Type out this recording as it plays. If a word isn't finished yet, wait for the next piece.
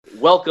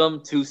Welcome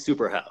to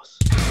Superhouse.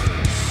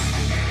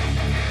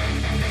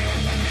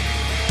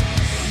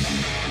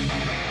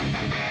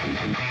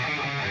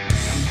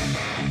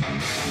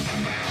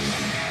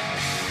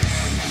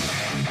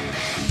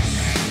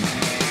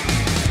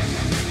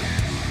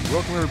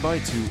 Welcome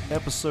everybody to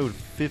episode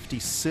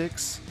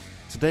 56.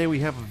 Today we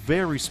have a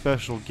very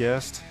special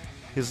guest.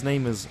 His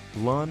name is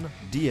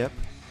Diep.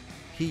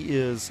 He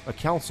is a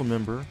council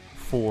member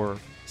for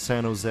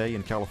San Jose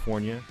in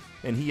California,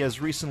 and he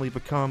has recently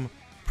become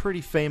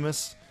pretty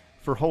famous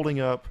for holding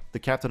up the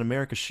Captain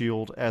America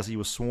shield as he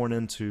was sworn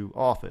into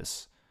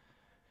office.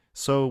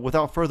 So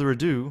without further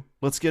ado,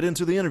 let's get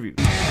into the interview.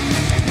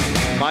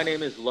 My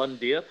name is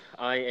Diep.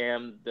 I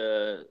am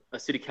a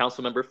city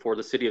council member for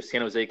the city of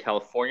San Jose,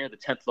 California, the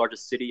 10th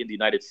largest city in the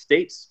United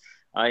States.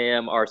 I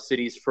am our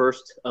city's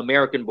first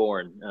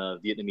American-born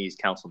Vietnamese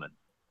councilman.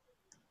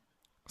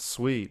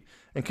 Sweet.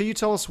 And can you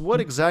tell us what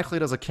exactly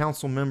does a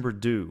council member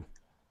do?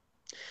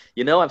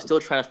 You know, I'm still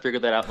trying to figure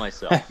that out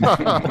myself.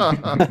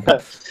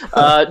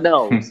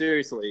 No,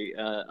 seriously.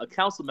 A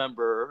council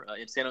member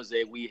in San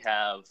Jose, we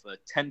have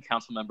 10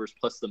 council members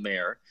plus the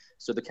mayor.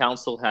 So the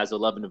council has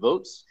 11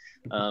 votes.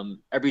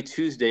 Every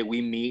Tuesday,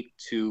 we meet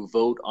to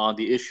vote on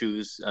the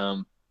issues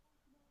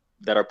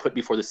that are put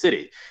before the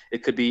city.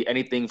 It could be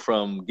anything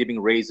from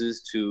giving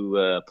raises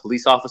to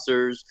police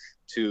officers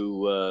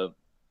to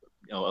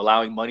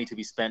allowing money to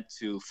be spent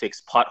to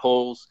fix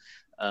potholes,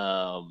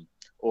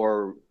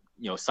 or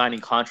signing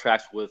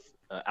contracts with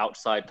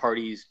outside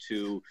parties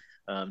to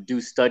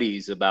do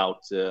studies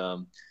about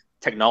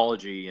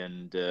technology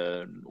and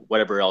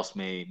whatever else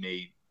may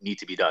need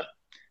to be done.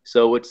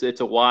 So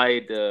it's a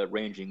wide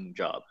ranging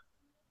job.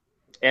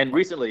 And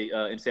recently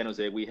in San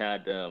Jose, we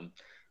had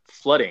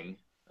flooding,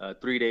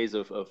 3 days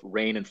of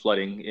rain and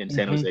flooding in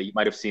San Jose. You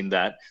might have seen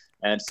that.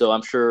 And so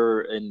I'm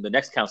sure in the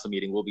next council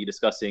meeting, we'll be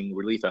discussing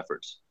relief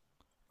efforts.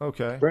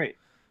 Okay. Great.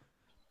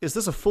 Is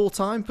this a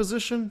full-time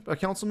position, a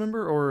council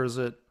member, or is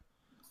it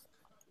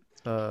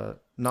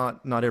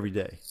not every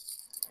day?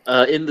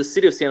 In the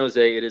city of San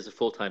Jose, it is a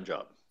full-time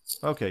job.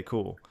 Okay,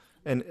 cool.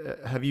 And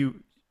have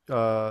you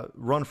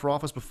run for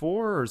office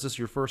before, or is this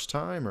your first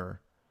time? Or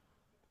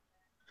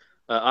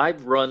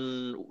I've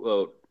run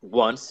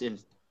once in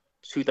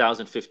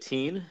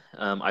 2015.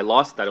 I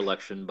lost that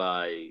election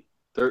by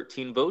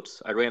 13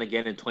 votes. I ran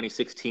again in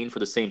 2016 for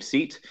the same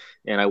seat,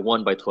 and I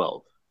won by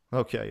 12.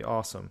 Okay,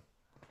 awesome.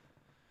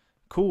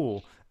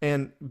 Cool.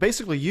 And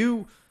basically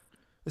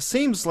it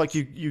seems like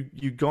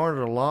you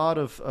garnered a lot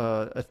of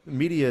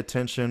media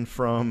attention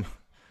from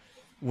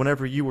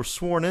whenever you were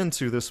sworn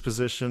into this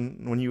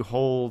position when you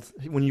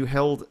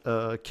held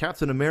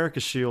Captain America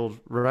shield,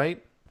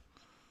 right?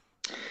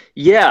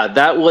 Yeah,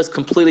 that was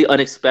completely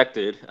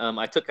unexpected.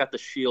 I took out the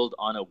shield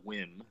on a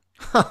whim.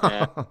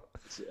 And,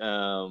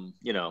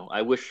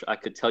 I wish I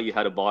could tell you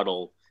how to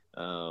bottle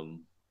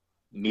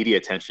media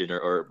attention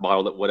or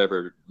bottle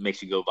whatever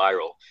makes you go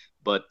viral.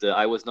 But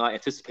I was not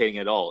anticipating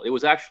it at all. It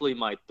was actually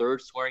my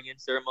third swearing-in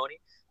ceremony.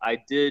 I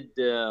did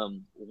my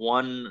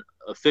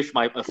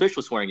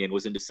official swearing-in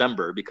was in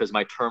December because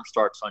my term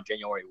starts on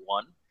January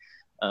 1.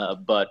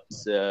 But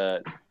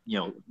the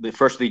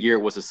first of the year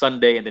was a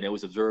Sunday, and then it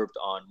was observed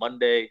on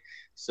Monday.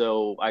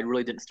 So I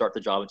really didn't start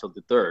the job until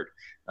the 3rd.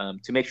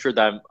 To make sure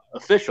that I'm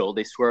official,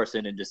 they swear us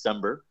in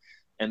December.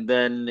 And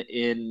then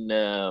in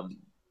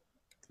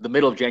the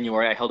middle of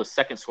January, I held a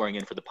second swearing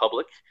in for the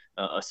public,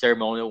 a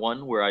ceremonial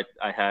one where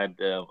I had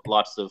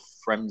lots of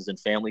friends and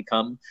family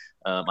come.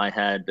 I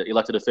had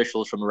elected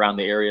officials from around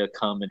the area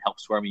come and help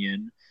swear me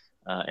in.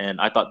 And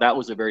I thought that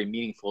was a very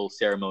meaningful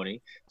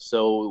ceremony.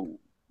 So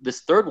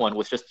this third one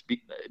was just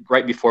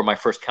right before my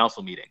first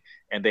council meeting.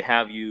 And they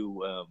have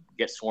you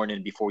get sworn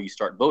in before you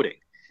start voting.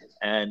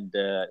 And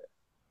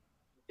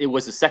it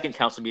was the second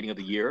council meeting of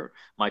the year.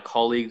 My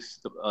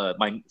colleagues,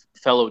 my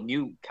fellow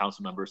new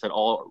council members had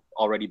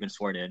already been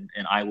sworn in,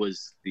 and I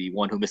was the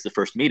one who missed the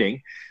first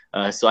meeting.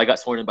 So I got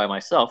sworn in by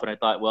myself, and I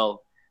thought,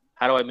 well,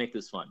 how do I make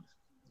this fun?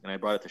 And I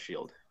brought out the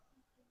shield.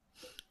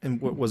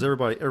 And was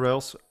everybody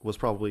else was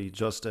probably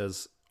just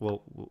as,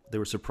 well, they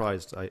were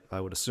surprised, I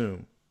would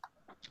assume.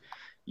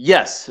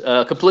 Yes,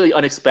 completely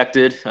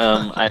unexpected,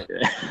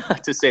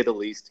 to say the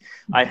least.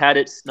 I had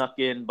it snuck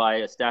in by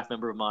a staff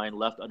member of mine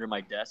left under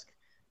my desk.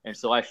 And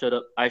so I showed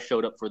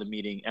up for the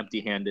meeting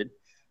empty-handed.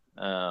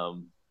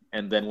 And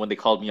then when they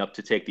called me up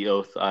to take the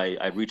oath,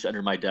 I reached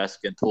under my desk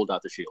and pulled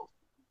out the shield.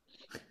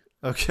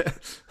 Okay.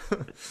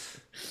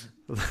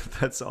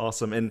 That's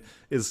awesome. And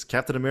is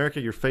Captain America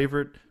your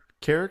favorite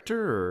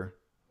character, or?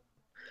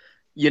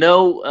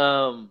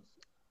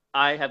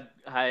 I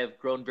have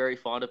grown very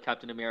fond of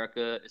Captain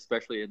America,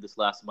 especially in this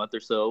last month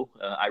or so.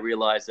 I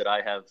realized that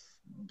I have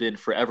been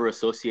forever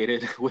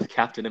associated with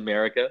Captain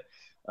America.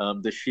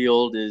 The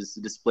shield is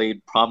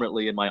displayed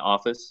prominently in my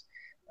office.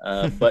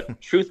 But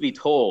truth be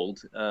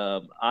told,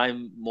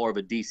 I'm more of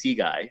a DC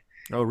guy.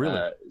 Oh,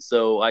 really?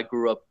 So I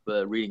grew up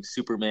reading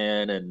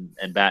Superman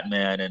and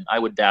Batman, and I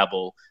would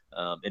dabble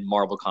in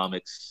Marvel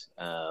comics.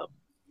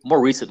 More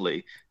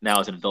recently, now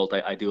as an adult,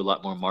 I do a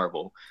lot more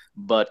Marvel.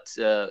 But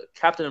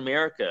Captain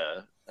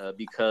America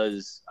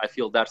because I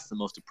feel that's the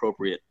most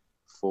appropriate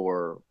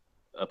for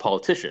a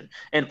politician.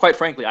 And quite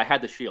frankly, I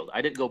had the shield.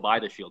 I didn't go buy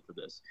the shield for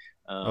this.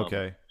 Um,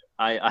 Okay.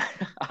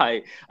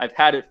 I've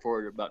had it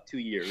for about 2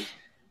 years,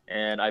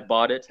 and I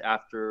bought it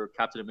after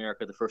Captain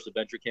America: The First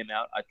Avenger came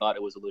out. I thought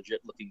it was a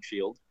legit looking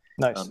shield.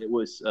 Nice. It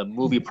was a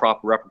movie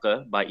prop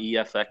replica by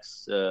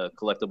EFX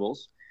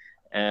Collectibles,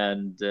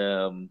 and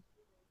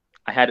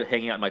I had it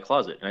hanging out in my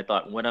closet. And I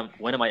thought, when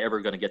am I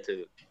ever going to get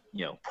to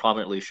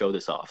prominently show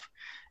this off?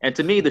 And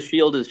to me, the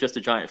shield is just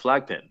a giant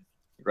flag pin,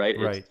 right? It's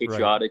Right. Right.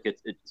 patriotic. It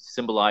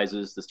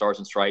symbolizes the stars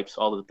and stripes,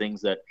 all of the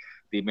things that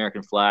the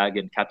American flag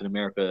and Captain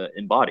America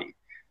embody.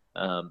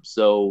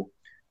 So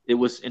it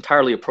was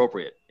entirely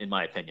appropriate, in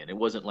my opinion. It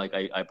wasn't like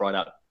I brought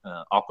out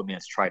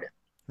Aquaman's trident.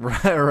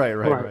 Right. Right.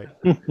 Right. Right.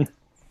 Right.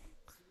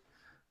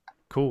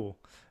 Cool.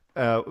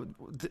 Uh,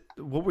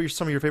 what were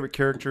some of your favorite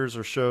characters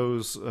or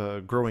shows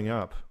growing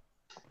up?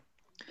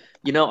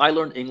 I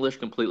learned English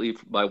completely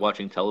by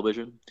watching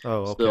television.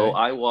 Oh, So okay.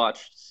 I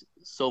watched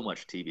so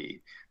much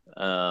TV.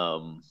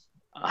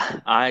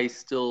 I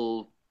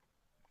still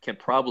can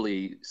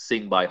probably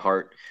sing by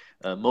heart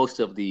most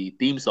of the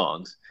theme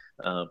songs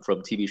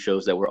from TV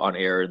shows that were on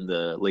air in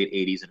the late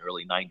 80s and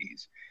early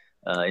 90s.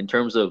 In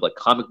terms of like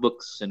comic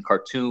books and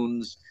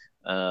cartoons,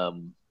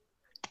 um,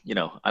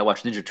 I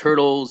watched Ninja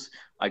Turtles.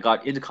 I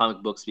got into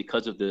comic books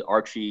because of the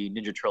Archie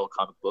Ninja Turtle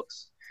comic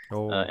books.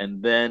 Oh,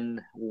 And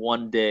then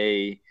one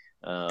day,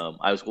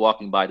 I was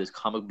walking by this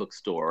comic book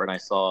store and I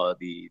saw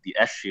the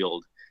S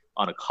shield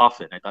on a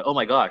coffin. I thought, oh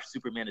my gosh,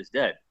 Superman is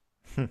dead.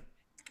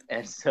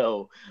 And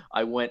so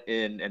I went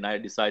in and I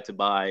decided to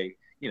buy,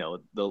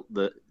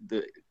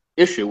 the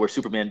issue where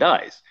Superman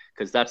dies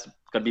because that's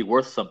going to be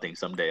worth something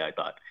someday. I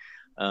thought.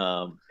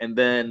 And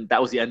then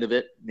that was the end of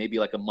it. Maybe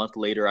like a month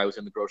later, I was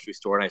in the grocery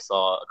store and I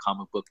saw a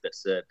comic book that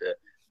said,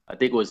 I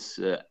think it was,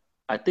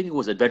 I think it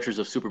was Adventures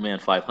of Superman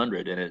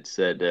 500, and it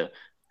said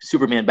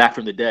Superman Back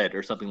from the Dead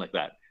or something like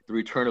that, The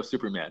Return of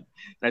Superman.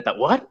 And I thought,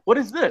 what? What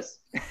is this?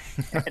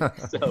 And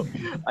so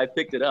I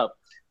picked it up,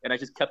 and I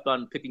just kept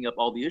on picking up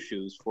all the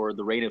issues for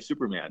the Reign of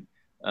Superman,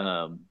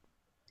 um,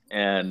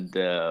 and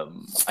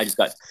I just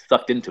got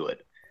sucked into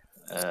it.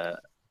 Uh,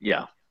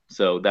 yeah,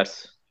 so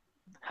that's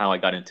how I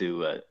got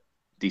into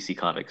DC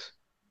Comics.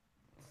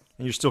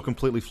 and you're still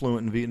completely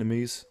fluent in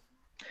Vietnamese?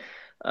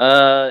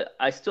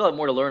 I still have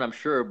more to learn, I'm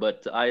sure,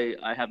 but I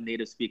have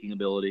native speaking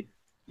ability.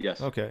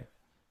 Yes. Okay,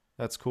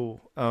 that's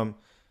cool.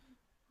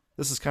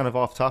 This is kind of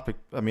off topic.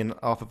 I mean,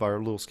 off of our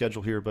little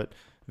schedule here, but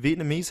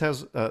Vietnamese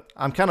has.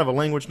 I'm kind of a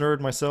language nerd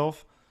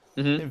myself.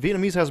 Hmm. And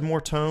Vietnamese has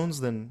more tones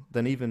than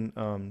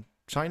even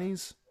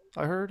Chinese.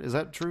 I heard. Is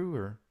that true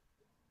or?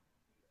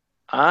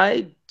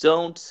 I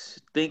don't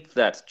think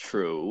that's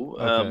true.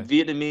 Okay.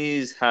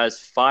 Vietnamese has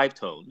 5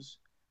 tones,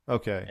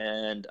 Okay.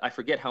 and I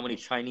forget how many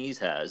Chinese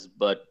has,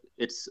 but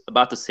it's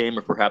about the same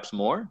or perhaps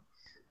more.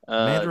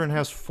 Uh, Mandarin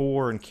has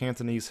four and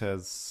Cantonese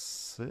has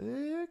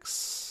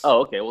six.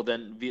 oh, okay. Well,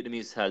 then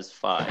Vietnamese has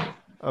 5.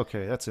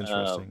 Okay, that's Um,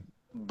 interesting.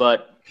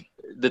 but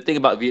the thing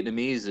about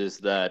Vietnamese is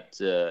that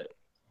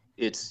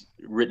it's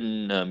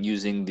written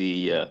using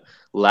the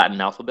Latin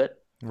alphabet.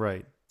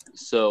 Right.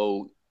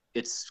 So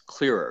it's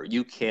clearer.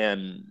 You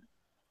can,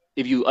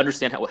 if you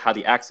understand how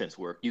the accents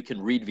work, you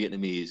can read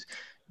Vietnamese,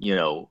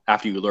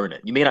 after you learn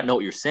it. You may not know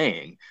what you're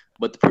saying,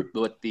 but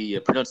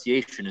the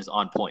pronunciation is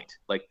on point.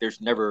 Like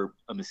there's never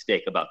a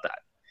mistake about that.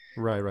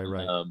 Right. Right.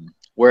 Right.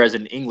 Whereas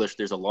in English,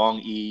 there's a long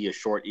E, a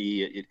short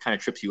E. It kind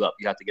of trips you up.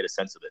 You have to get a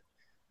sense of it.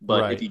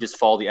 But if Right. you just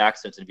follow the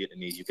accents in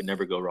Vietnamese, you can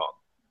never go wrong.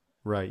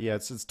 Right. Yeah.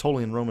 It's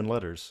totally in Roman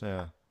letters.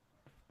 Yeah.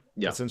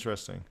 Yeah. That's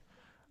interesting.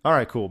 All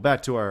right. Cool.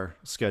 Back to our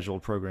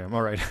scheduled program.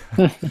 All right.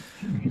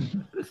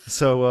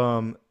 So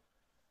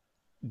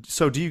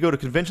so do you go to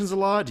conventions a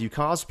lot? Do you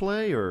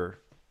cosplay or?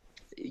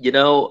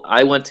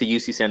 I went to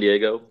UC San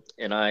Diego,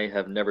 and I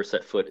have never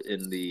set foot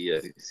in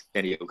the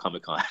San Diego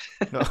Comic Con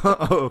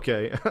Oh,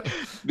 okay.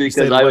 You because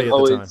stayed I was away at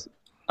the time. always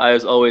I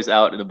was always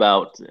out and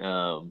about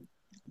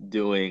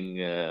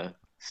doing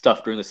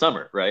stuff during the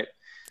summer, right?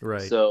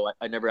 Right. So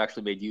I never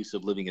actually made use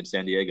of living in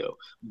San Diego.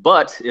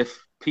 But if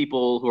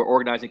people who are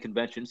organizing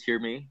conventions hear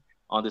me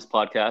on this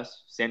podcast,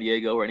 San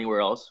Diego or anywhere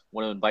else,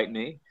 want to invite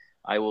me,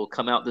 I will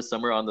come out this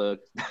summer on the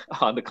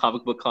on the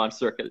comic book con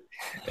circuit,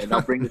 and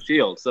I'll bring the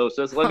shield. So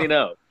just let me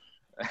know.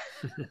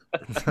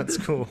 That's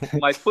cool.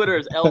 My Twitter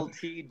is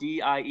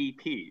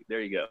LTDIEP.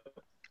 There you go.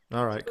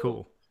 All right.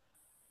 Cool.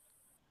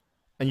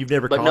 And you've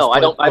never But no, I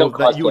cosplayed? don't. I Oh, don't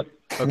that you cosplay. would.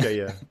 Okay,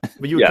 yeah.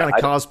 But you would Yeah, kind of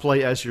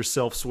cosplay as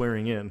yourself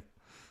swearing in.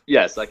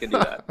 yes, I can do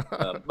that.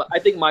 But I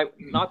think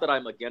not that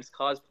I'm against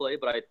cosplay,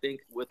 but I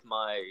think with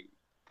my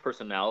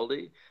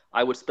personality,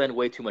 I would spend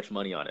way too much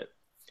money on it.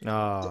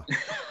 Ah,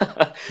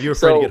 you're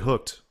afraid to get So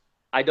hooked.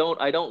 I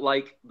don't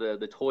like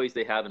the toys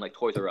they have in like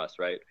Toys R Us,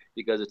 right?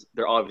 Because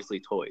they're obviously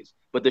toys.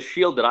 But the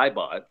shield that I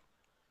bought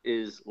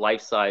is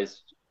life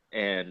sized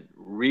and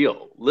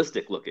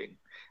realistic looking.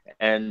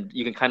 And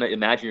you can kind of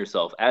imagine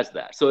yourself as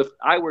that. So if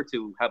I were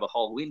to have a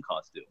Halloween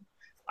costume,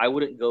 I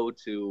wouldn't go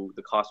to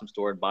the costume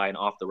store and buy an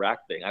off the rack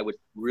thing. I would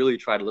really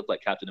try to look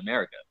like Captain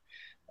America.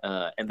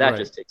 And that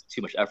just takes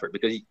too much effort,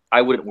 because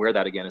I wouldn't wear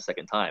that again a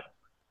second time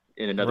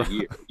in another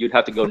year. You'd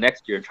have to go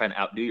next year and try and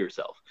outdo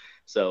yourself.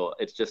 So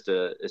it's just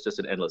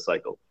an endless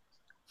cycle.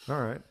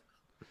 All right.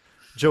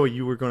 Joey,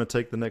 you were going to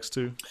take the next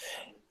two?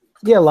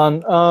 Yeah,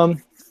 Lon.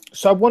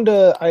 So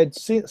I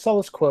saw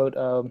this quote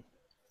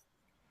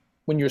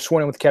when you were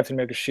sworn in with Captain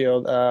America's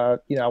shield. I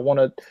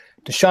wanted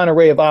to shine a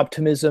ray of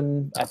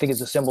optimism. I think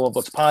it's a symbol of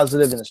what's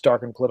positive in this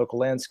darkened political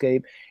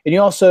landscape. And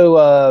you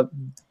also,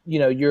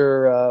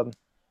 you're,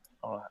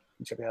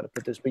 exactly how to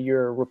put this, but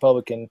you're a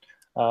Republican.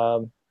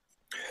 I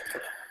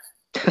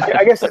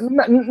guess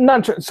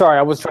not. Sorry,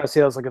 I was trying to say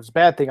that was like it's a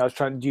bad thing. I was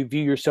trying. Do you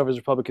view yourself as a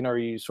Republican, or are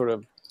you sort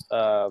of,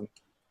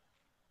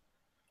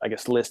 I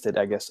guess, listed?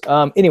 I guess.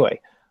 Anyway,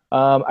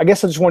 I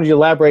guess I just wanted you to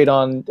elaborate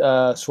on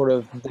sort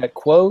of that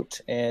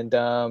quote and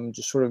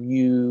just sort of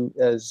you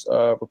as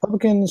a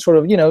Republican, sort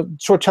of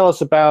tell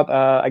us about,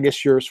 I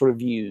guess, your sort of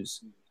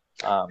views.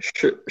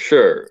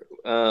 Sure.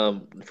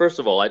 First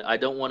of all, I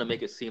don't want to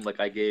make it seem like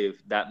I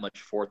gave that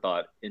much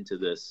forethought into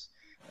this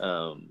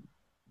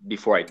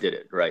before I did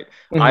it, right?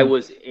 Mm-hmm. I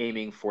was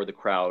aiming for the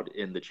crowd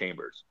in the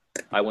chambers.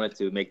 I wanted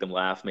to make them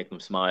laugh, make them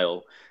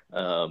smile,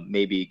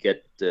 maybe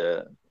get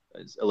a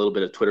little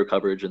bit of Twitter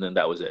coverage, and then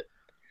that was it.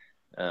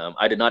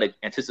 I did not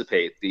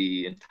anticipate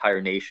the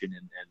entire nation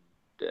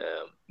and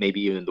maybe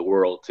even the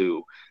world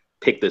to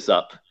pick this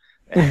up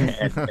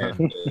and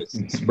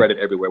spread it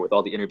everywhere with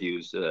all the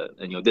interviews,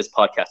 and this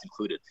podcast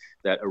included,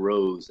 that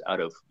arose out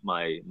of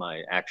my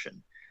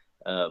action.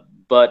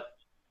 But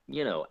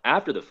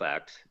after the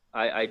fact,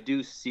 I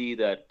do see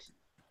that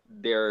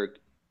there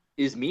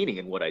is meaning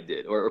in what I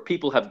did, or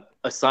people have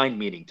assigned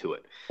meaning to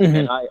it, mm-hmm.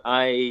 and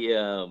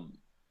I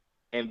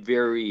am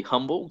very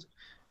humbled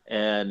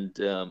and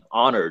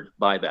honored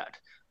by that.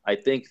 I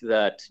think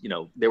that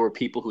there were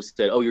people who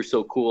said, "Oh, you're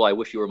so cool. I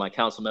wish you were my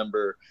council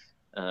member."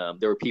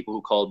 There were people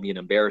who called me an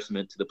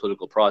embarrassment to the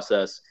political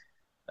process,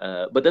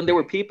 but then there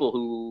were people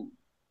who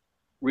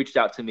reached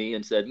out to me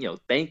and said,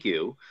 "Thank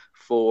you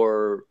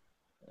for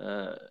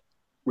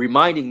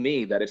reminding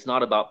me that it's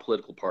not about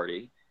political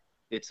party,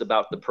 it's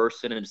about the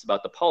person and it's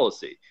about the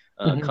policy."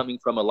 Mm-hmm. Coming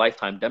from a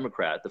lifetime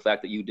Democrat, the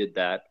fact that you did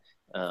that,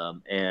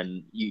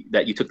 and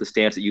that you took the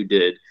stance that you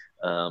did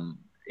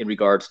in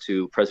regards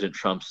to President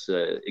Trump's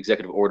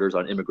executive orders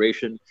on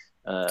immigration,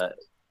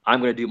 I'm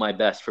going to do my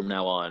best from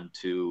now on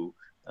to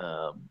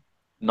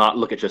not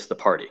look at just the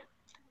party.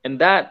 And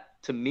that,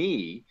 to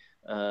me,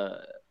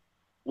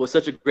 was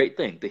such a great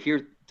thing to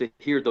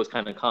hear those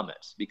kind of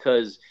comments,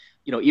 because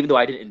even though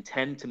I didn't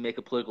intend to make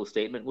a political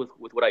statement with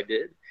what I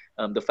did,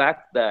 the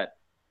fact that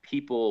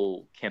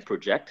people can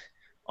project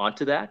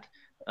onto that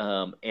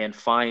and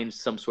find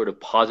some sort of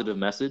positive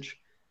message,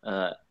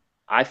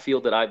 I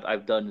feel that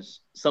I've done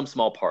some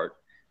small part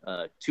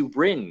to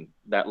bring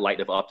that light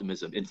of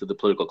optimism into the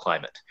political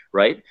climate,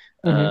 right?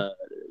 Mm-hmm.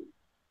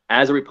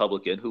 As a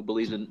Republican who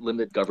believes in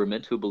limited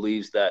government, who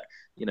believes that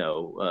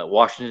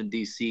Washington,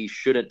 D.C.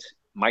 shouldn't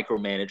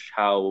micromanage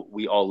how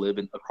we all live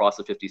across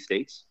the 50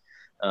 states.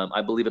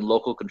 I believe in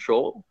local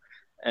control,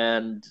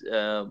 and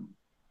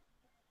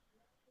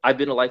I've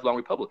been a lifelong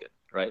Republican,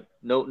 right?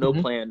 No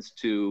mm-hmm. plans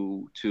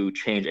to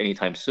change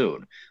anytime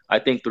soon. I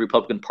think the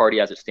Republican Party,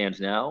 as it stands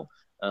now,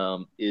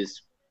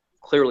 is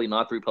clearly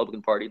not the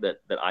Republican Party that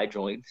I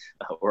joined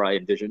or I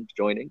envisioned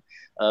joining.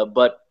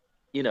 But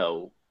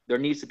there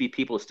needs to be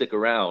people to stick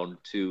around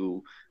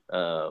to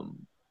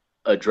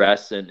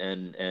address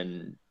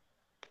and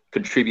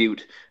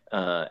contribute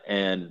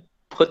and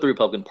put the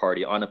Republican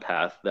Party on a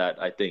path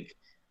that I think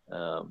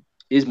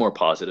is more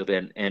positive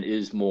and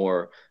is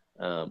more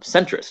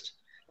centrist.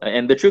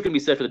 And the truth can be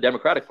said for the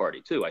Democratic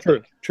Party too, I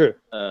think. True.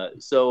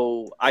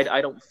 So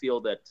I don't feel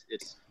that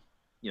it's,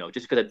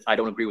 just because I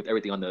don't agree with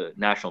everything on the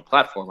national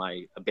platform,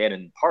 I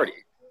abandon the party.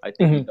 I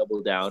think mm-hmm. you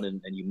double down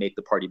and you make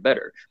the party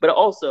better. But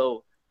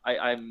also,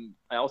 I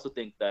also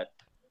think that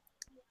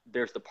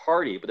there's the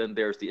party, but then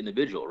there's the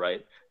individual,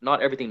 right?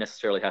 Not everything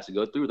necessarily has to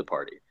go through the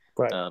party.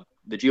 Right.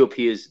 The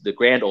GOP is the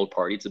grand old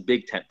party. It's a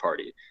big tent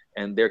party.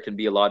 And there can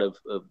be a lot of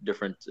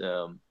different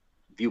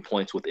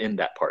viewpoints within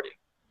that party.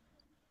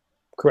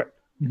 Correct.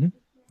 Mm-hmm.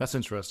 That's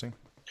interesting.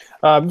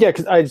 Yeah,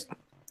 because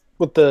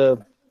with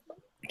the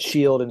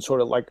shield and sort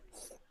of like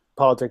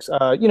politics,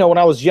 when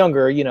I was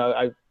younger,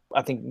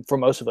 I think for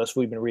most of us,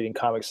 we've been reading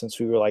comics since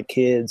we were like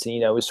kids.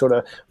 And, it was sort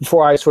of,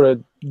 before I sort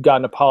of got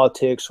into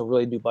politics or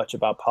really knew much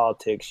about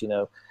politics, I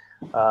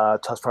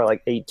was probably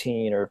like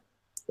 18 or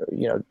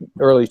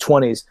early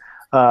 20s.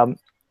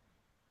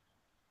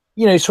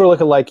 You sort of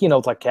look at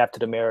like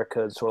Captain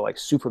America, sort of like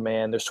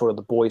Superman. There's sort of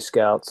the Boy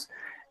Scouts,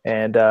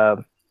 and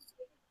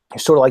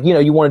sort of like,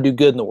 you want to do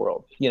good in the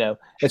world, and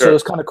sure. So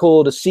it's kind of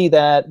cool to see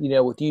that,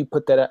 with you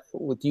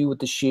with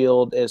the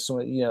shield as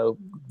someone,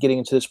 getting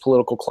into this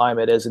political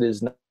climate as it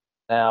is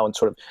now, and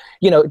sort of,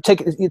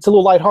 it's a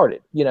little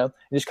lighthearted, and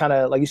just kind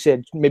of, like you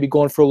said, maybe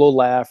going for a little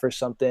laugh or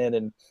something.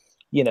 And,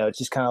 it's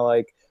just kind of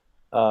like,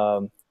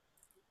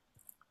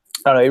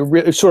 I don't know,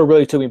 it sort of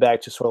really took me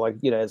back to sort of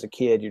like, as a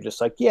kid, you're just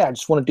like, yeah, I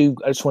just want to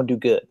do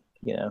good.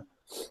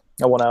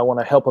 I want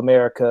to help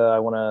America. I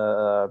want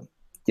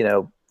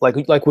to,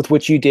 like with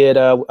what you did.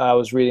 I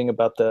was reading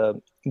about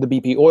the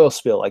BP oil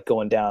spill, like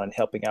going down and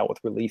helping out with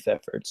relief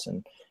efforts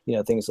and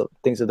things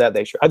of that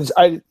nature.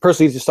 I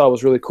personally just thought it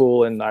was really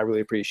cool, and I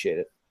really appreciate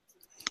it.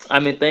 I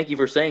mean, thank you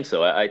for saying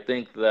so. I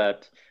think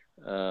that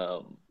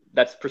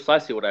that's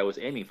precisely what I was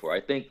aiming for.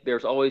 I think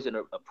there's always an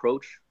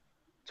approach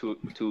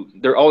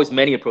there are always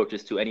many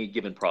approaches to any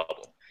given problem.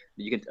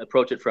 You can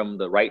approach it from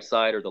the right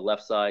side or the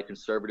left side,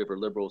 conservative or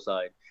liberal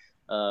side.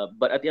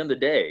 But at the end of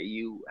the day,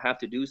 you have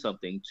to do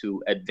something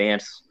to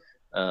advance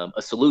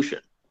a solution.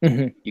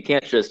 Mm-hmm. You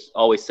can't just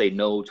always say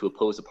no to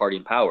oppose the party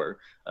in power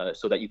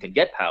so that you can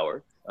get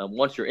power.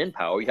 Once you're in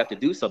power, you have to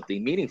do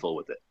something meaningful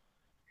with it.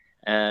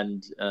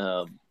 And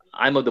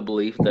I'm of the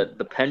belief that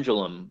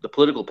the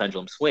political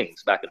pendulum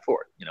swings back and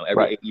forth. Every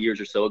Right. 8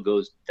 years or so, it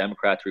goes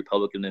Democrat to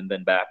Republican and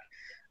then back.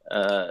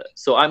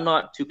 So I'm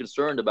not too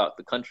concerned about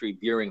the country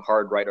veering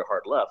hard right or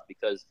hard left,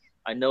 because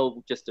I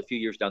know just a few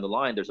years down the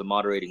line, there's a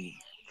moderating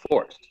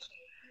force.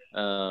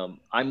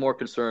 I'm more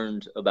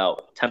concerned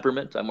about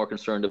temperament. I'm more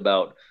concerned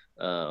about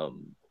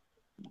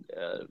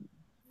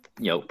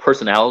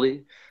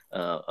personality,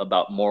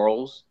 about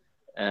morals,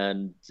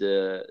 and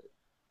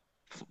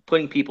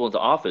putting people into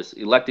office,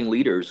 electing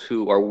leaders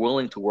who are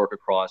willing to work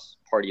across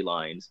party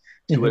lines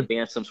to Mm-hmm.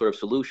 advance some sort of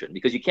solution.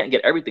 Because you can't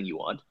get everything you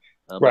want,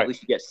 but Right. at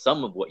least you get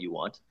some of what you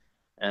want.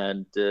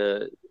 And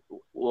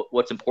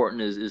what's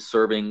important is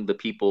serving the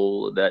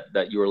people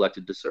that you're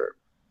elected to serve.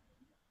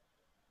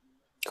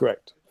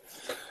 Correct.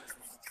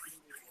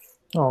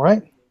 All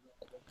right.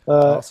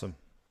 Awesome.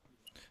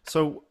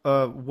 So,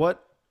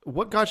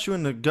 what got you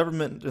into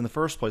government in the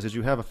first place? Did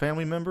you have a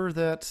family member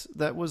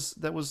that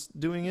was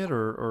doing it,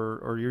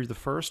 or you're the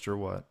first, or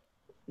what?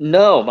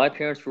 No, my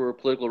parents were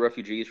political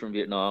refugees from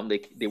Vietnam.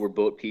 They were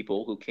boat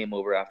people who came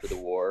over after the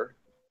war.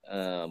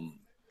 Um,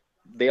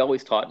 they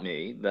always taught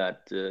me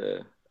that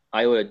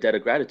I owe a debt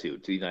of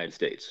gratitude to the United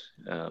States.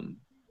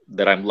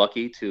 That I'm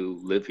lucky to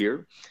live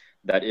here.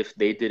 That if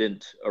they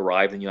didn't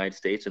arrive in the United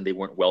States and they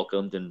weren't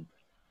welcomed and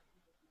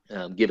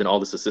given all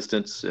this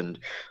assistance and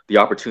the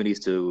opportunities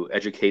to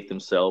educate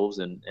themselves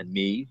and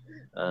me,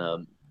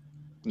 um,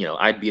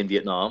 I'd be in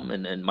Vietnam,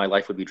 and my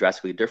life would be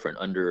drastically different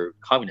under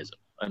communism,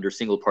 under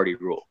single party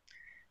rule.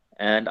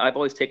 And I've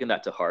always taken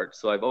that to heart.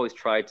 So I've always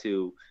tried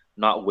to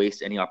not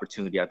waste any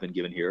opportunity I've been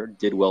given here.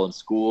 Did well in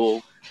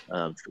school,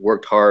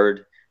 worked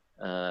hard,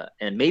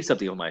 and made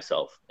something of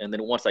myself. And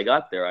then once I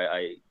got there,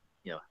 I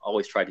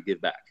always tried to give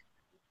back.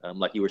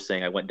 Like you were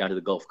saying, I went down to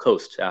the Gulf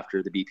Coast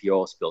after the BP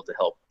oil spill to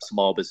help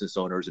small business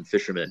owners and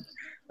fishermen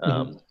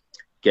Mm-hmm.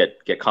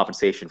 get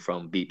compensation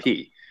from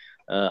BP.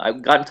 I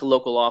got into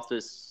local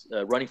office,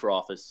 running for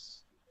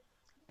office,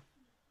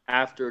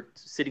 after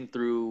sitting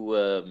through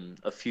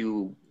a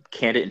few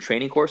candidate and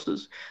training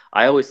courses.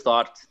 I always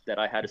thought that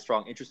I had a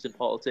strong interest in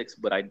politics,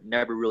 but I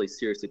never really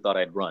seriously thought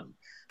I'd run.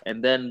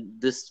 And then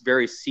this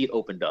very seat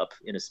opened up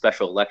in a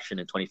special election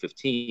in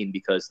 2015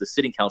 because the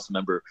sitting council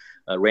member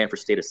ran for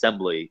state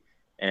assembly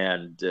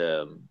and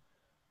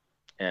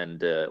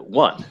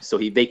won. So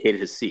he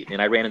vacated his seat,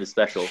 and I ran in the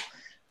special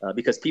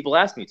because people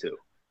asked me to.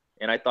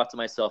 And I thought to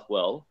myself,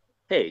 well,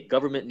 hey,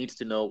 government needs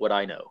to know what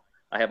I know.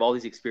 I have all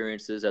these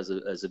experiences as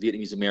a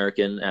Vietnamese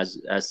American,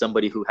 as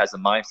somebody who has the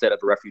mindset of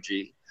a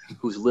refugee,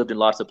 who's lived in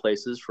lots of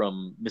places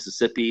from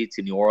Mississippi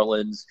to New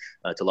Orleans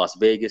to Las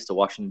Vegas to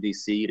Washington,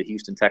 D.C. to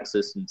Houston,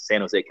 Texas, and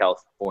San Jose,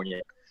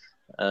 California.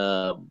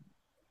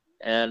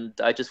 And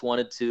I just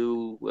wanted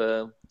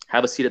to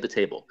have a seat at the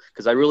table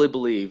because I really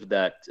believe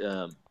that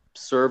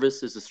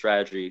service is a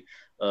strategy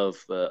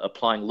of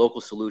applying local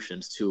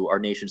solutions to our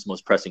nation's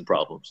most pressing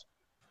problems.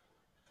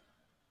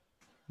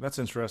 That's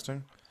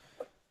interesting.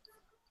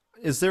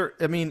 Is there?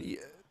 I mean,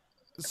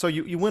 so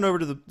you went over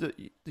to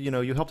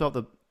you helped out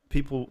the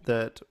people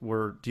that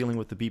were dealing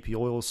with the BP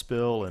oil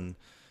spill, and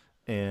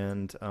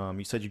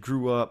you said you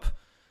grew up,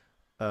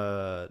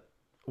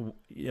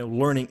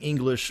 learning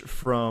English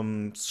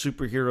from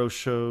superhero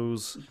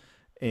shows,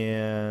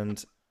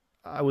 and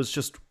I was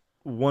just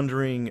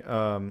wondering, like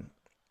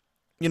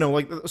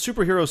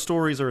superhero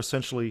stories are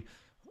essentially,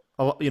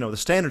 the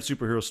standard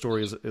superhero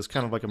story is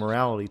kind of like a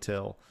morality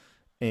tale,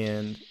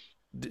 and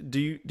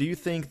do you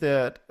think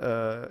that,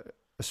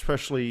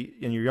 especially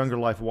in your younger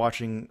life,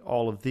 watching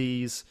all of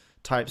these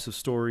types of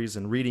stories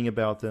and reading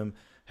about them,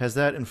 has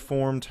that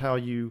informed how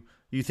you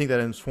think that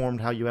informed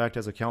how you act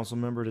as a council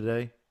member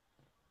today?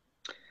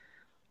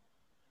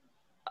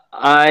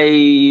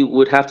 I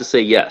would have to say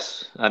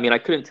yes. I mean, I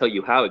couldn't tell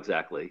you how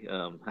exactly.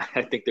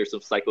 I think there's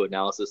some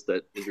psychoanalysis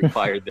that is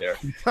required there.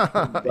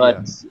 Yeah.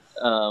 But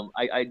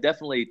I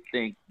definitely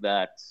think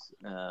that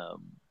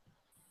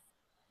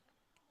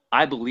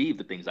I believe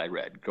the things I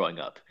read growing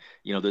up.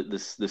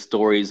 The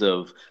stories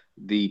of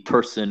the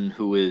person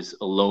who is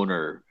a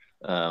loner,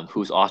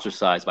 who's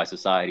ostracized by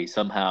society,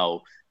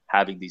 somehow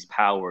having these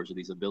powers or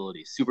these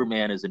abilities.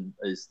 Superman is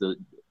the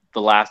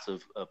last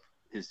of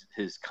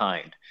his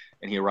kind,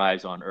 and he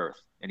arrives on Earth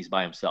and he's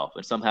by himself,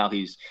 and somehow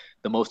he's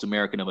the most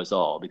American of us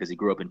all because he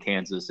grew up in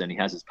Kansas and he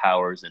has his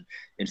powers, and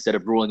instead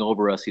of ruling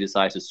over us, he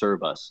decides to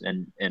serve us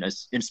and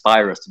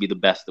inspire us to be the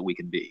best that we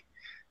can be.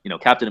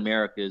 Captain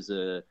America is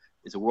a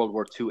World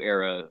War II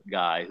era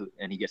guy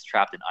and he gets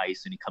trapped in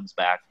ice and he comes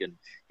back and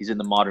he's in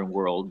the modern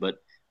world, but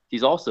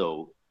he's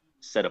also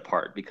set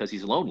apart because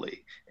he's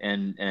lonely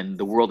and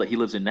the world that he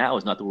lives in now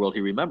is not the world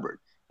he remembered,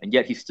 and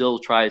yet he still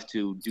tries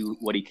to do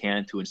what he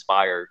can to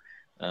inspire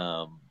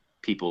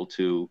people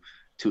to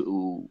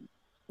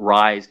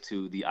rise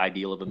to the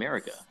ideal of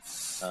America.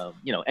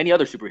 Any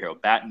other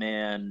superhero,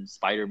 Batman,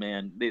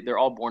 Spider-Man, they're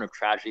all born of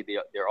tragedy.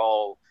 They're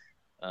all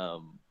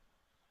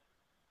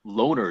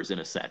loners in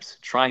a sense,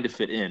 trying to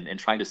fit in and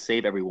trying to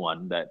save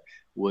everyone that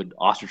would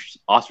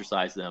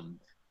ostracize them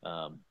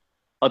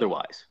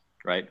otherwise,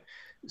 right?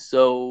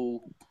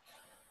 So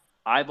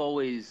I've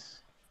always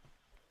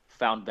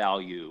found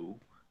value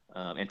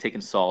and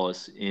taken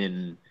solace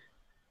in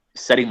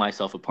setting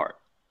myself apart.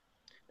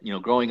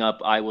 Growing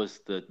up, I was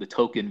the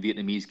token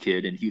Vietnamese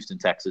kid in Houston,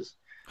 Texas.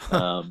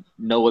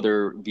 No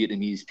other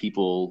Vietnamese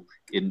people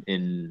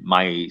in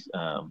my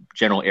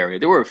general area.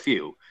 There were a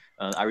few.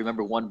 I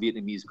remember one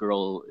Vietnamese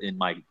girl in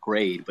my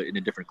grade, but in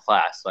a different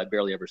class, so I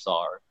barely ever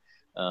saw her.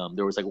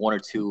 There was like one or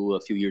two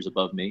a few years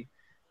above me,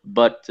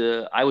 but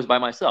I was by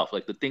myself.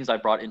 Like the things I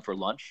brought in for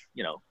lunch,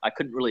 I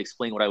couldn't really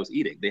explain what I was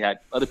eating.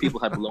 Other people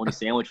had bologna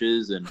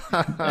sandwiches and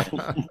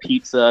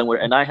pizza,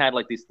 and I had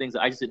like these things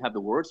that I just didn't have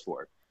the words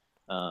for,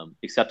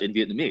 except in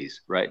Vietnamese,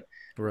 right?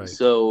 Right.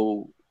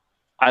 So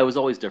I was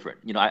always different.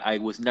 I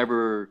was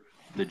never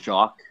the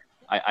jock.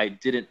 I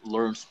didn't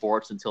learn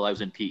sports until I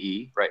was in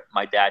PE, right?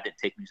 My dad didn't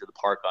take me to the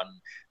park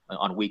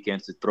on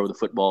weekends to throw the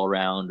football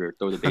around or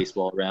throw the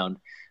baseball around.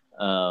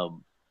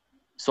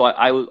 So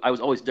I was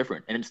always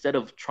different. And instead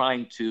of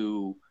trying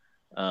to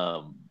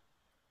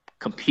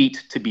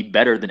compete to be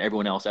better than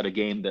everyone else at a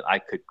game that I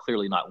could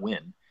clearly not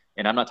win,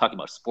 and I'm not talking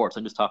about sports,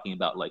 I'm just talking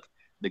about like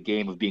the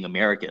game of being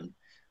American.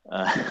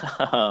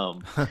 I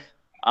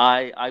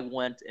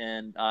went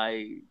and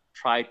I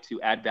tried to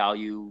add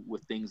value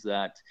with things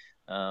that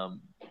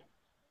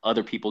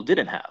other people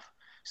didn't have.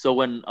 So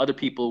when other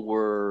people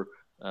were,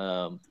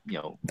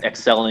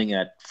 excelling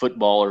at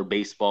football or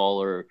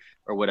baseball or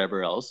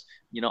whatever else,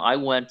 I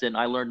went and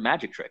I learned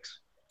magic tricks.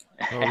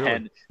 Oh, really?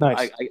 And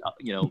Nice. I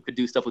could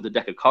do stuff with a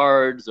deck of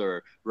cards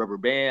or rubber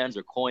bands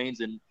or coins,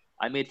 and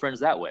I made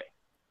friends that way,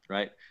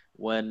 right?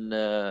 When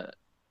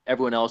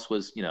everyone else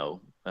was,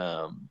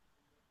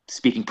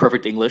 speaking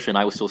perfect English and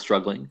I was still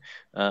struggling,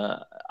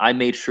 I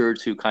made sure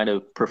to kind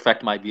of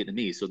perfect my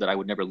Vietnamese so that I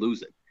would never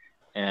lose it.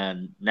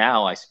 And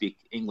now I speak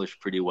English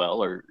pretty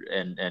well,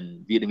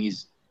 and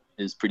Vietnamese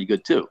is pretty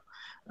good too.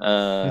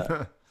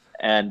 Uh,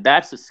 and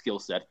that's a skill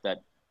set that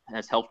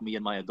has helped me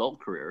in my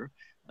adult career.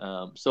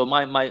 So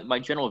my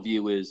general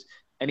view is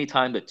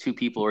anytime that two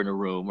people are in a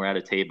room or at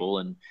a table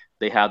and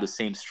they have the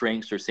same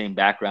strengths or same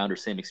background or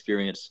same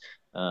experience,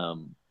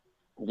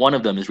 one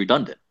of them is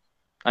redundant.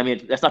 I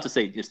mean, that's not to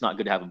say it's not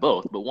good to have them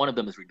both, but one of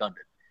them is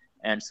redundant.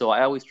 And so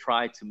I always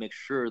try to make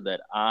sure that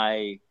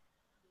I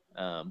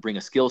bring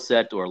a skill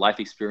set or a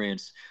life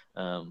experience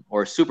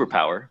or a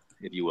superpower,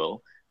 if you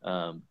will,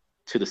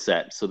 to the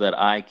set so that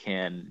I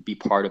can be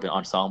part of an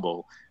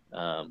ensemble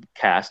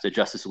cast, a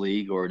Justice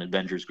League or an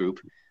Avengers group,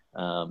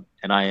 and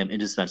I am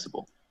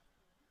indispensable.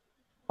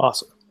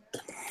 Awesome.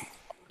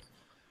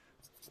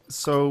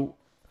 So,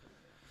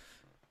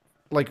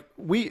 like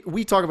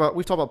we've talked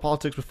about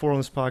politics before on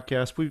this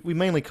podcast. We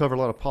mainly cover a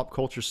lot of pop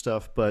culture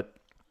stuff, but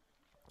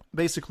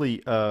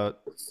basically,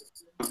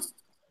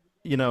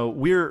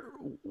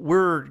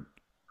 we're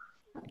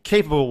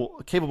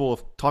capable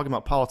of talking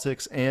about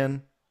politics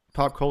and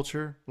pop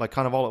culture, like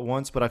kind of all at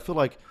once. But I feel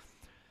like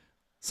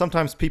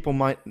sometimes people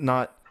might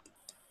not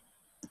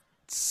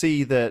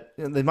see that,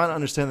 they might not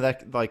understand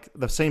that like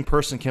the same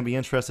person can be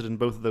interested in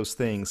both of those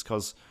things,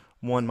 because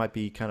one might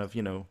be kind of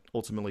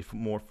ultimately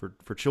more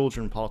for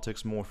children,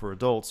 politics more for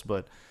adults.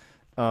 But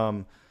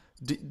do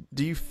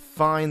you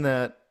find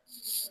that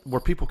were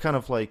people kind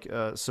of like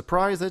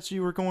surprised that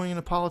you were going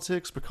into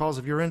politics because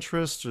of your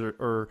interests,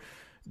 or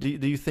do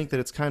you think that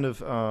it's kind of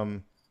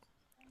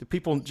do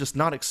people just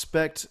not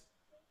expect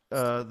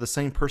the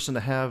same person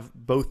to have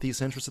both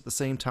these interests at the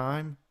same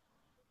time?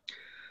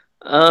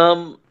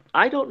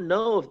 I don't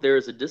know if there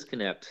is a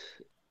disconnect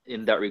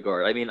in that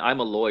regard. I mean, I'm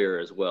a lawyer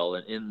as well,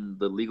 and in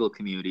the legal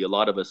community, a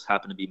lot of us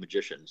happen to be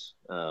magicians.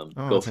 Oh,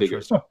 Go that's figure.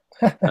 interesting.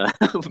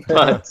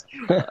 But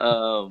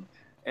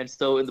and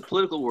so in the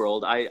political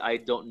world, I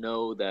don't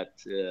know that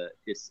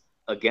it's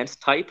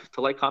against type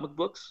to like comic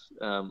books.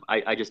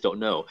 I just don't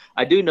know.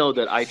 I do know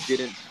that I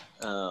didn't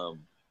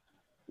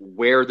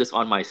wear this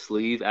on my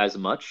sleeve as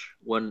much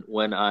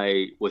when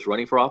I was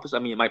running for office. I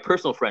mean, my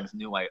personal friends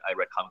knew I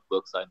read comic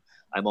books.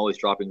 I'm always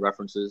dropping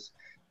references,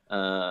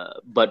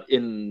 but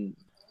in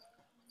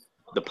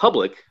the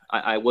public,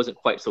 I wasn't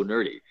quite so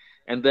nerdy.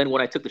 And then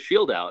when I took the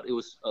shield out, it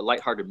was a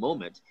lighthearted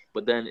moment,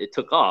 but then it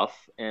took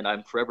off, and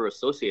I'm forever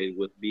associated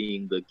with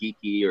being the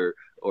geeky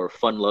or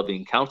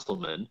fun-loving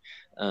councilman.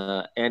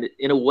 And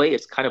in a way,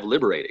 it's kind of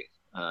liberating,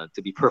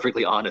 to be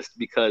perfectly honest,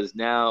 because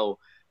now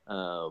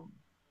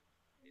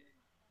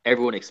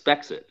everyone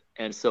expects it.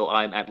 And so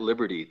I'm at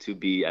liberty to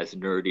be as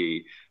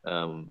nerdy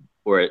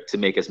or to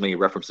make as many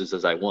references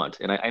as I want,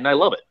 and I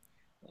love it.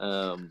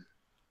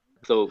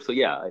 So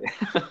yeah.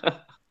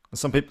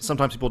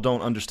 Sometimes people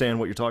don't understand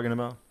what you're talking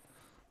about.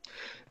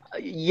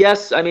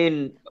 Yes, I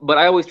mean, but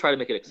I always try to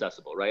make it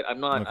accessible, right?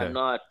 I'm Okay.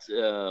 not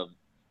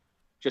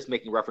just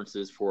making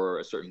references for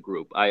a certain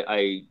group.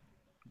 I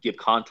give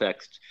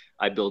context.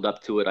 I build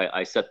up to it.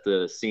 I set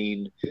the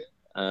scene.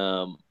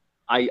 Um,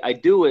 I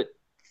do it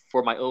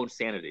for my own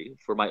sanity,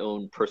 for my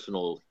own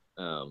personal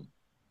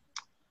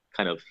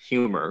kind of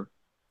humor,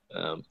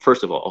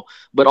 first of all.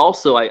 But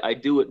also, I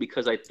do it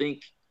because I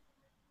think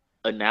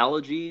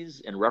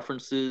analogies and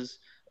references,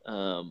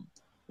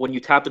 when you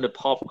tap into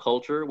pop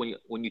culture,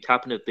 when you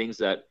tap into things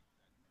that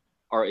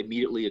are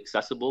immediately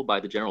accessible by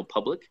the general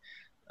public,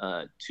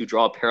 to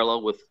draw a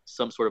parallel with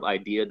some sort of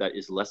idea that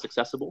is less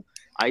accessible,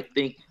 I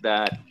think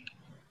that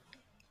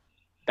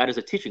that is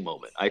a teaching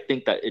moment. I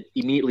think that it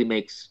immediately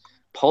makes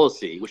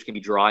policy, which can be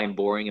dry and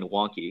boring and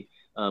wonky,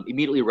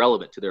 immediately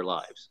relevant to their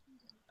lives.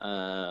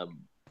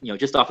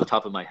 Just off the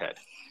top of my head,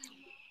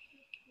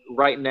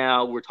 right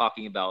now we're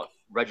talking about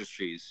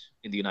registries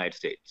in the United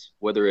States,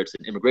 whether it's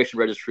an immigration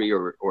registry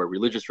or a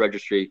religious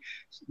registry.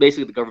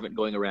 Basically, the government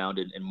going around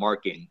and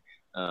marking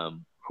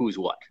who's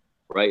what,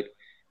 right?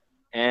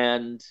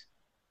 And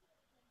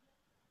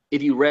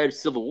if you read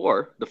Civil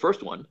War, the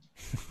first one,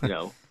 you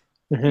know,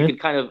 you Mm-hmm. can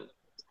kind of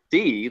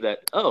see that,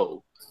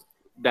 oh,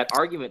 that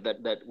argument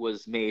that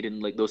was made in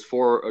like those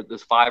four or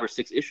those 5 or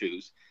 6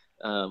 issues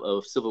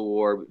of Civil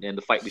War and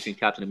the fight between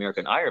Captain America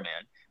and Iron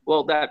Man.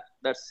 Well, that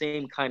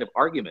same kind of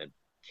argument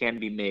can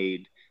be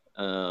made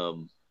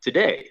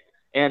today,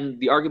 and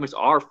the arguments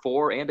are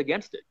for and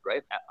against it.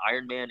 Right?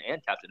 Iron Man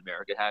and Captain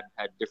America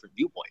had different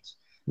viewpoints,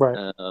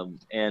 Right.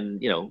 and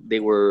they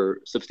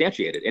were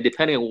substantiated. And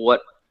depending on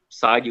what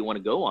side you want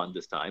to go on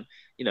this time,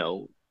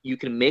 you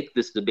can make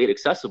this debate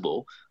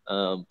accessible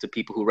to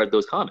people who read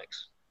those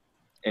comics,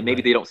 and maybe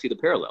Right. they don't see the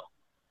parallel.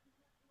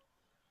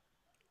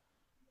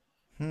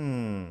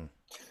 Hmm.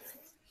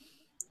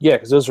 Yeah,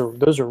 because those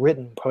are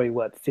written probably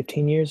what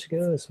 15 years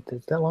ago. Is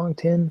that long?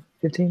 10,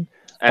 15?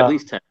 At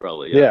least 10,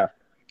 probably. Yeah.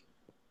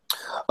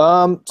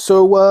 Yeah.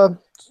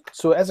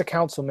 So as a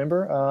council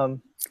member,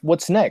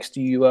 what's next?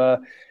 Do you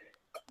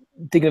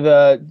think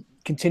of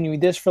continuing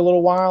this for a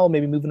little while,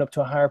 maybe moving up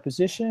to a higher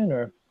position,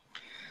 or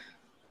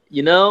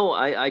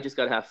I just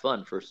gotta have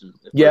fun first and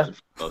yeah?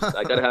 foremost.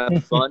 I gotta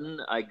have fun.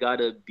 I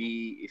gotta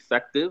be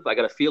effective. I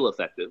gotta feel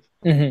effective,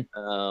 Hmm.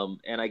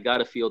 and I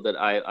gotta feel that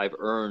I've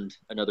earned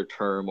another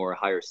term or a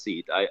higher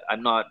seat.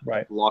 I'm not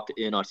Right. locked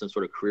in on some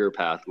sort of career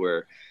path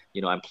where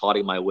I'm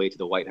plotting my way to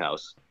the White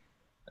House.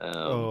 Um,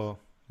 Oh,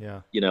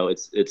 yeah.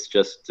 it's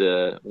just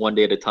one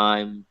day at a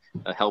time,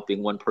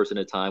 helping one person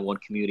at a time, one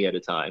community at a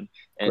time.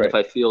 And if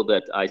Right. I feel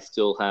that I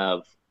still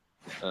have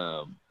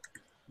um,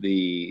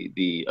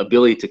 the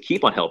ability to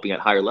keep on helping at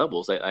higher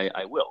levels,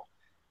 I will.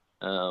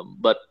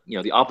 But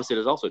the opposite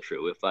is also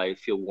true. If I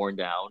feel worn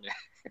down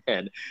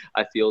and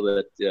I feel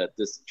that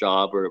this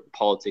job or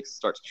politics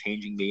starts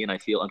changing me, and I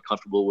feel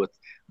uncomfortable with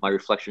my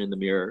reflection in the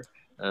mirror,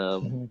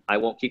 Hmm. I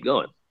won't keep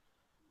going.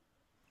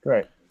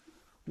 Right.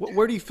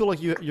 Where do you feel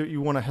like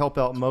you want to help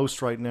out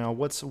most right now?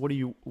 What's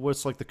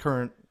like the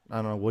current, I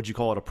don't know, would you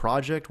call it a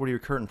project? What are your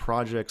current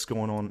projects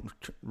going on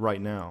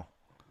right now?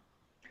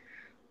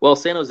 Well,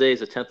 San Jose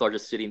is the 10th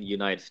largest city in the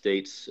United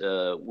States.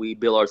 We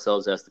bill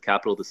ourselves as the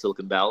capital of the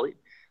Silicon Valley.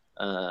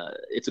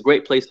 It's a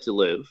great place to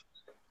live.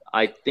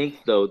 I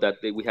think, though, that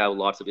we have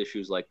lots of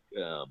issues like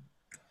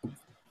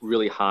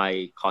really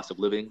high cost of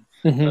living.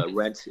 Hmm.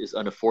 Rent is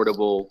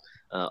unaffordable.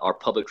 Our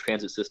public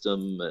transit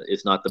system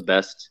is not the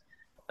best.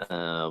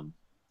 Um,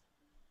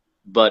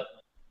 but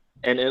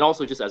and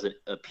also just as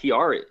a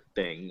PR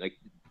thing, like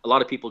a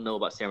lot of people know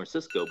about San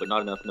Francisco, but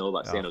not enough know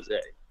about Yeah. San Jose.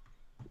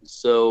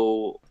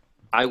 So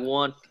I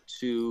want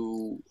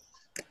to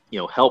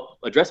help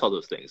address all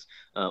those things,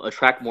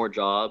 attract more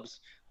jobs,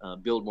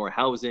 build more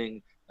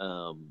housing,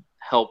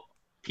 help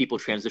people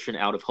transition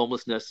out of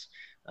homelessness,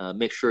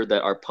 make sure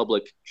that our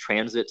public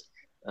transit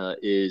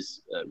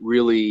is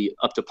really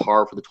up to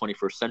par for the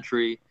 21st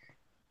century,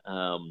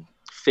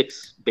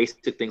 fix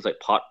basic things like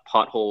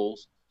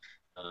potholes,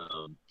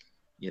 um,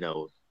 you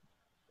know,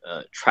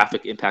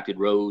 traffic impacted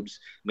roads,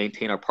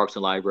 maintain our parks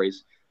and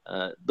libraries.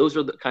 Those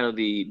are the kind of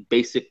the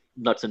basic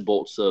nuts and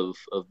bolts of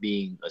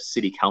being a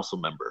city council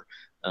member.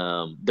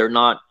 They're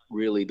not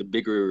really the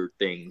bigger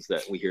things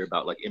that we hear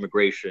about, like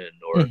immigration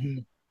or Hmm.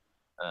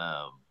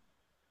 um,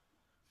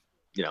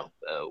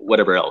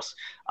 whatever else.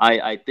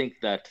 I think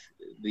that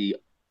the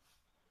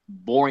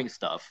boring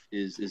stuff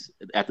is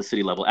at the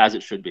city level, as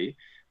it should be,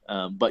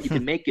 but you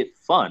can make it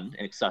fun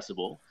and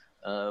accessible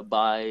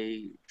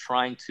by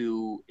trying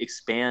to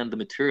expand the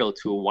material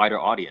to a wider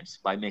audience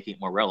by making it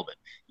more relevant,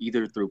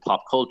 either through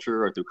pop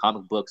culture or through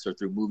comic books or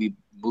through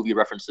movie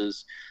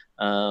references,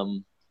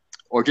 um,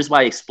 or just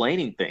by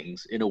explaining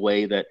things in a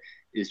way that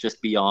is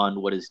just beyond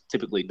what is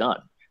typically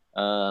done.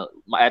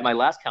 At my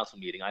last council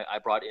meeting, I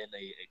brought in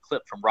a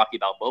clip from Rocky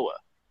Balboa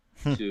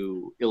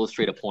to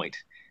illustrate a point,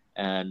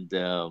 and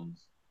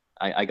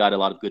I got a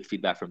lot of good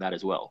feedback from that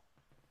as well.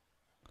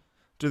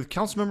 Do the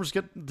council members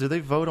do they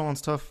vote on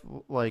stuff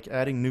like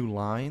adding new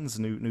lines,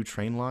 new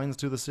train lines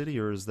to the city,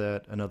 or is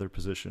that another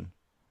position?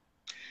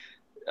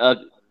 Uh,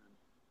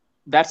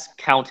 that's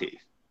county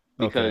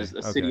Okay, because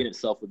a city okay, in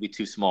itself would be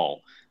too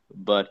small.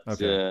 But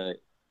okay,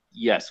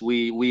 yes,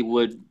 we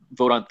would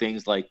vote on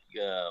things like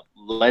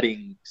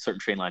letting certain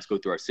train lines go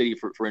through our city,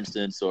 for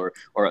instance, or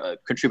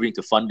contributing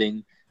to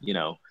funding,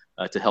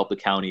 to help the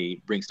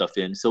county bring stuff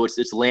in. So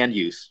it's land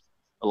use.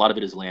 A lot of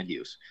it is land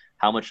use.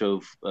 How much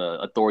of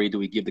authority do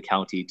we give the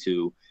county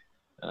to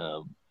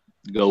um,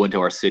 go into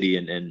our city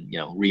and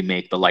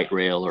remake the light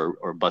rail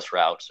or bus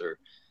routes or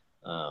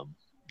um,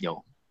 you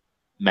know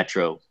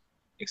metro,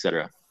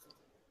 etc.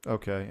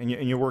 okay. And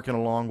you're working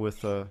along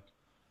with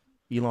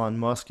Elon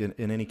Musk in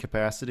any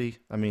capacity?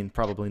 I mean,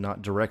 probably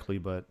not directly,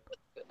 but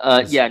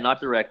is Yeah, not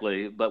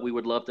directly, but we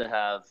would love to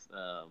have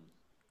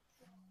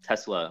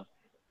Tesla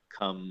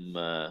come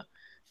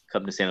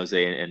come to San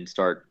Jose and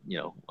start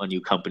a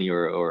new company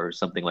or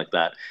something like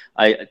that.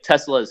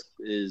 Tesla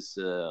is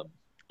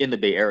in the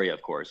Bay Area,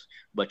 of course,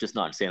 but just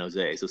not in San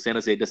Jose. So San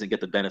Jose doesn't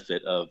get the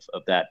benefit of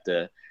that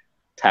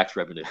tax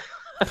revenue.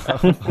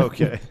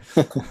 okay.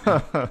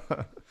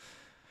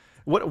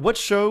 What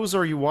shows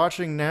are you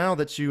watching now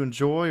that you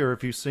enjoy, or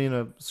have you seen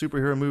a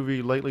superhero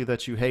movie lately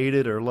that you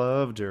hated or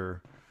loved,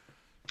 or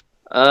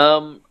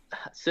Um,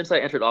 since I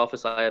entered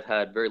office, I have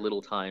had very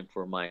little time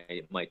for my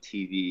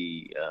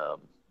TV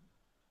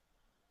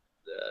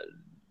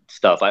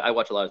stuff. I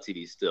watch a lot of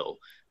TV still.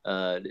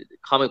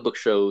 Comic book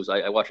shows.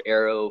 I watch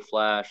Arrow,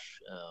 Flash,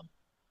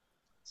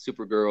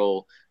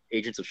 Supergirl,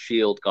 Agents of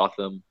Shield,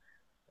 Gotham.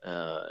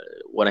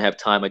 When I have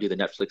time, I do the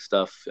Netflix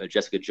stuff.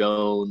 Jessica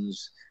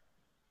Jones,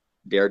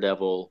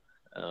 Daredevil.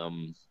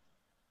 Um,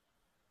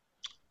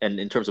 and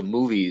in terms of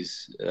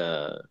movies,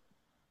 the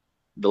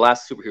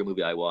last superhero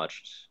movie I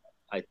watched,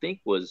 I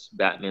think, was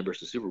Batman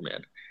versus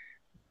Superman,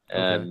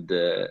 okay? and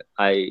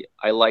I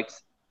liked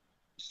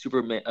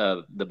Superman,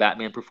 the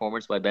Batman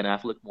performance by Ben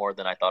Affleck more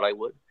than I thought I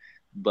would,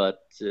 but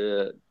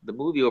the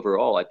movie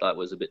overall I thought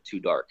was a bit too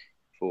dark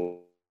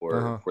for Uh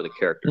huh. for the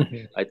character.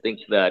 I think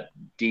that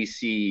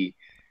DC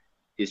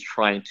is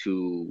trying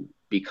to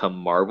become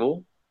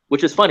Marvel,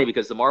 which is funny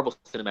because the Marvel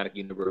Cinematic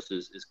Universe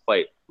is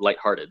quite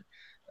lighthearted,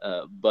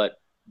 but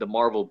the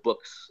Marvel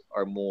books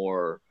are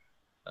more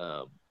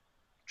um,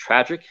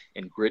 tragic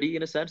and gritty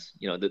in a sense.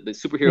 The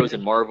superheroes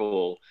in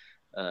Marvel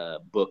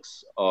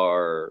books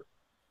are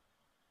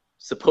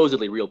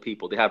supposedly real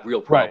people. They have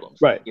real Right, problems.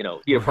 right.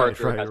 Peter Right,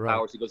 Parker right, has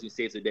right. powers. He goes and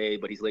saves the day,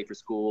 but he's late for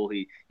school.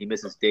 He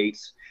misses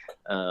dates.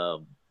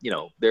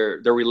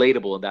 They're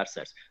relatable in that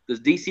sense. The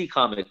DC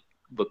comic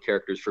book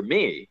characters for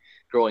me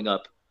growing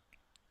up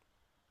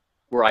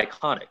were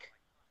iconic,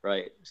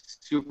 right?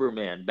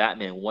 Superman,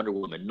 Batman, Wonder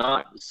Woman.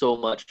 Not so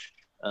much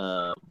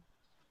um,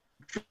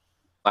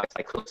 by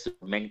psychosis,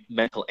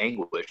 mental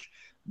anguish,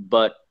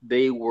 but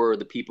they were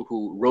the people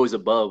who rose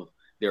above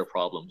their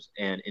problems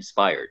and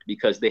inspired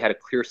because they had a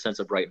clear sense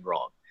of right and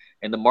wrong.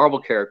 And the Marvel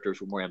characters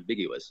were more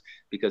ambiguous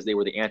because they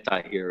were the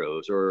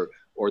anti-heroes or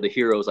the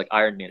heroes like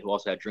Iron Man who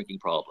also had drinking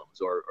problems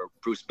or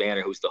Bruce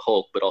Banner who's the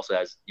Hulk but also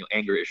has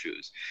anger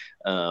issues.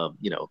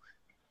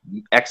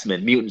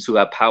 X-Men mutants who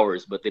have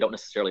powers but they don't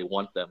necessarily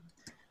want them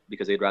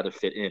because they'd rather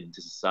fit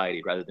into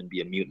society rather than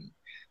be a mutant.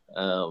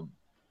 Um,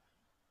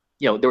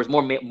 there was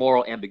more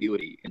moral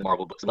ambiguity in the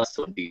Marvel books, less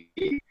so in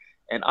DC.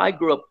 And I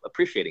grew up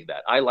appreciating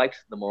that. I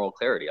liked the moral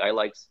clarity. I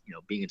liked,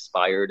 being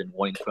inspired and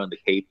wanting to put on the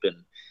cape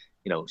and,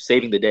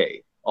 saving the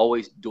day,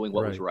 always doing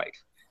what was Right. right.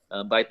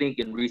 But I think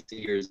in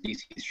recent years,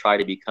 DC's tried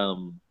to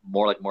become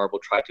more like Marvel,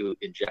 try to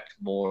inject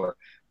more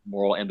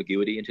moral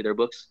ambiguity into their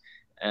books.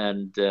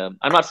 And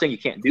I'm not saying you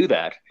can't do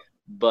that,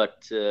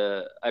 but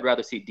I'd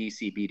rather see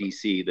DC be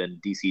DC than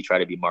DC try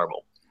to be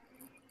Marvel.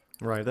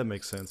 Right. That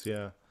makes sense.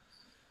 Yeah.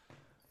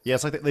 Yeah.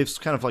 It's like they've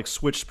kind of like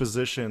switched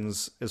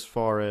positions as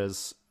far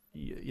as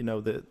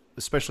the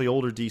especially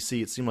older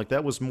DC. It seemed like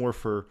that was more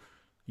for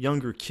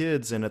younger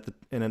kids, and at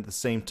the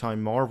same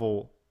time,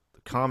 Marvel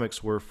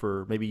comics were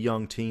for maybe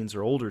young teens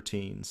or older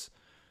teens.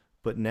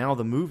 But now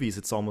the movies,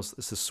 it's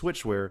a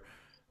switch where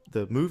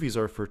the movies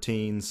are for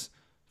teens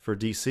for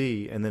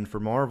DC, and then for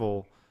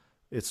Marvel,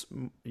 it's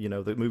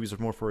the movies are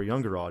more for a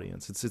younger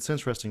audience. It's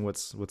interesting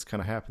what's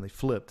kind of happened. They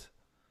flipped.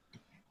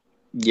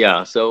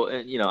 Yeah, so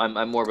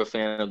I'm more of a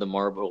fan of the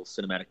Marvel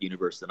Cinematic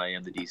Universe than I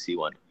am the DC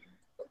one.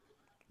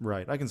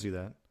 Right, I can see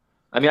that.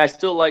 I mean, I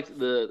still like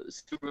the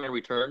Superman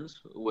Returns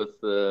with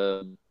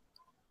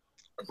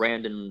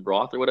Brandon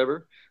Roth or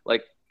whatever.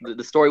 Like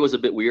the story was a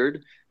bit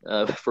weird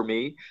for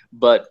me,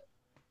 but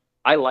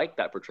I like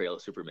that portrayal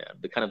of Superman.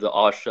 The kind of the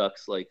aw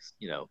shucks, like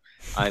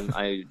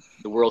the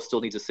world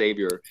still needs a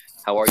savior.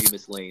 How are you,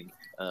 Miss Lane?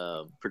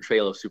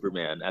 Portrayal of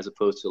Superman, as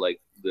opposed to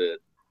like the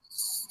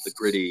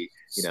gritty,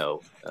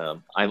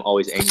 I'm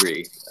always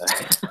angry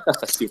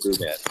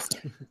Superman.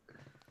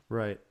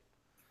 Right.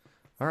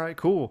 All right,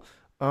 cool.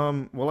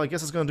 Well, I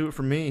guess it's gonna do it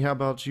for me. How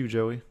about you,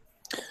 Joey?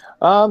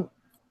 Um,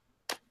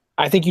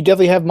 I think you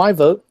definitely have my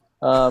vote.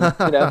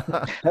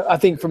 I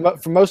think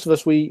for most of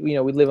us, we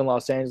live in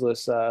Los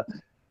Angeles.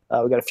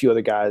 We got a few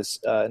other guys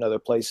in other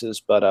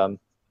places, but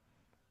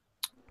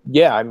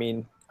yeah, I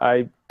mean,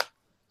 I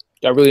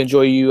really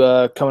enjoy you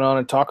coming on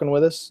and talking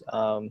with us.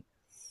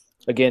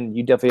 Again,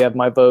 you definitely have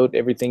my vote.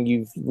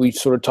 Everything we've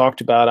sort of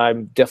talked about,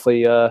 I'm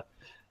definitely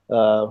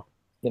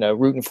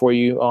rooting for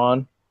you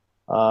on.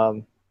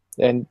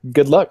 And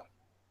good luck.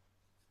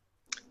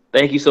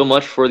 Thank you so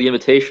much for the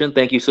invitation.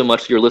 Thank you so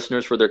much to your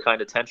listeners for their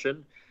kind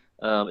attention.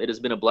 It has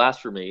been a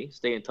blast for me.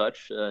 Stay in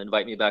touch.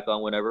 Invite me back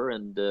on whenever,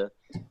 and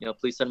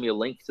please send me a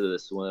link to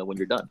this when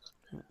you're done.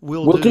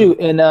 We'll do.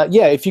 And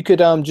if you could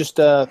just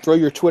throw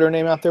your Twitter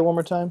name out there one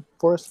more time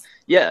for us.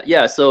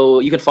 Yeah.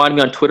 So you can find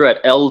me on Twitter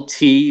at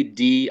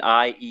LTDIEP,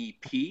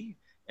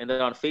 and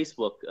then on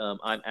Facebook,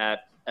 I'm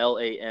at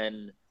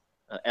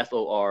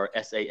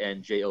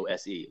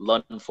LANFORSANJOSE,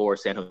 London for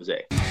San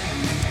Jose.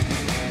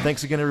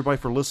 Thanks again, everybody,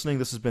 for listening.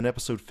 This has been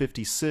episode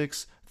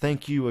 56.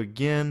 Thank you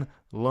again,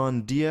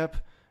 Lun Diep.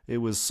 It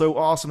was so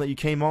awesome that you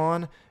came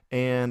on,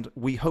 and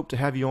we hope to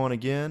have you on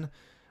again.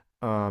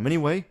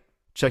 Anyway,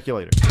 check you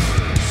later.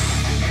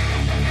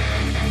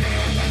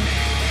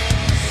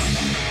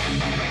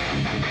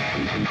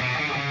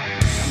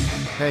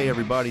 Hey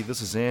everybody,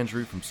 this is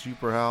Andrew from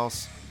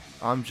Superhouse.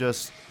 I'm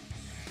just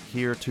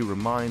here to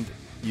remind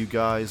you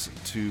guys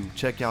to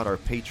check out our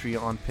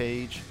Patreon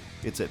page.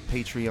 It's at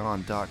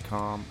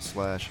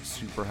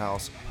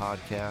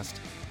patreon.com/superhousepodcast.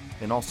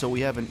 And also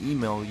we have an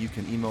email. You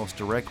can email us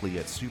directly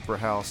at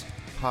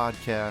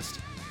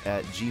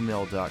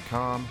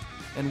superhousepodcast@gmail.com.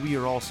 And we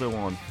are also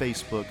on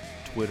Facebook,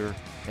 Twitter,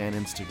 and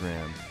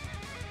Instagram.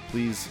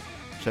 Please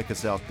check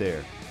us out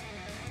there.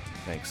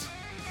 Thanks.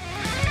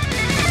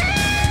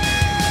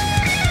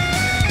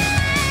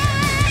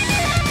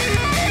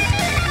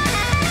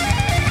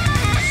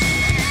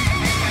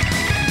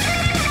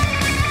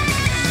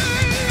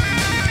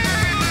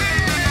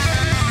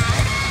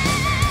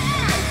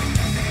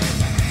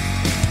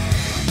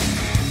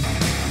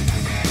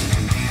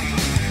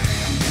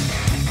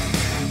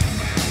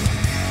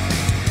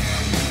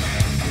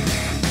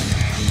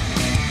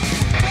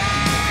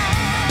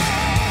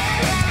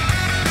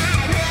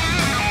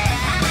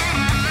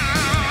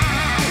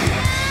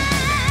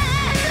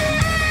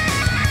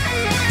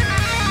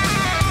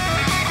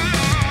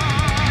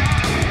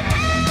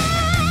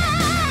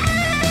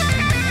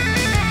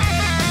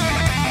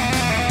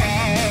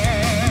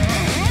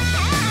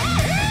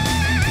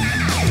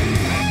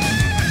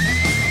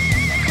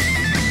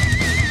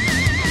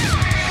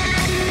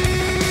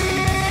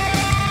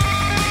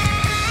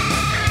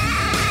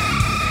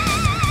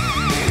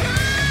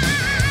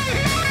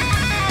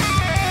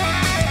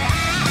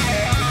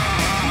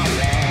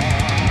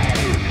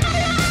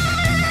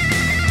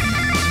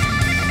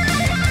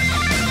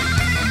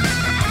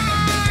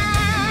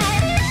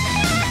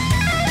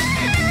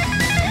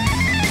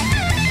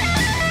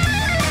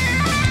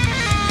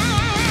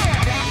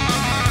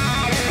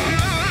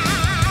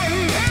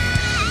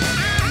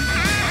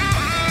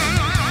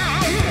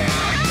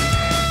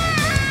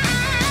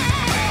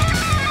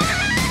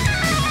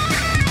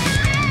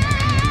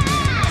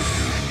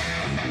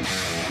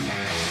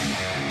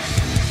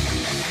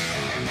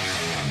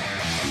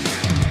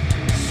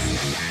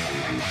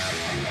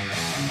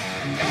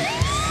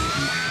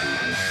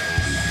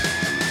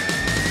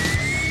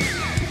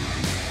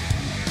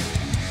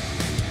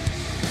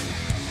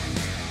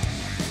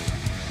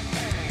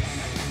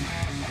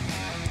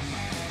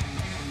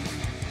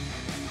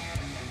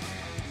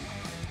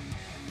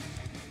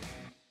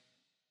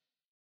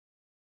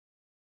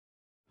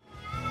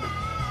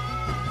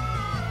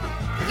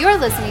 You're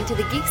listening to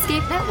the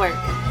Geekscape Network.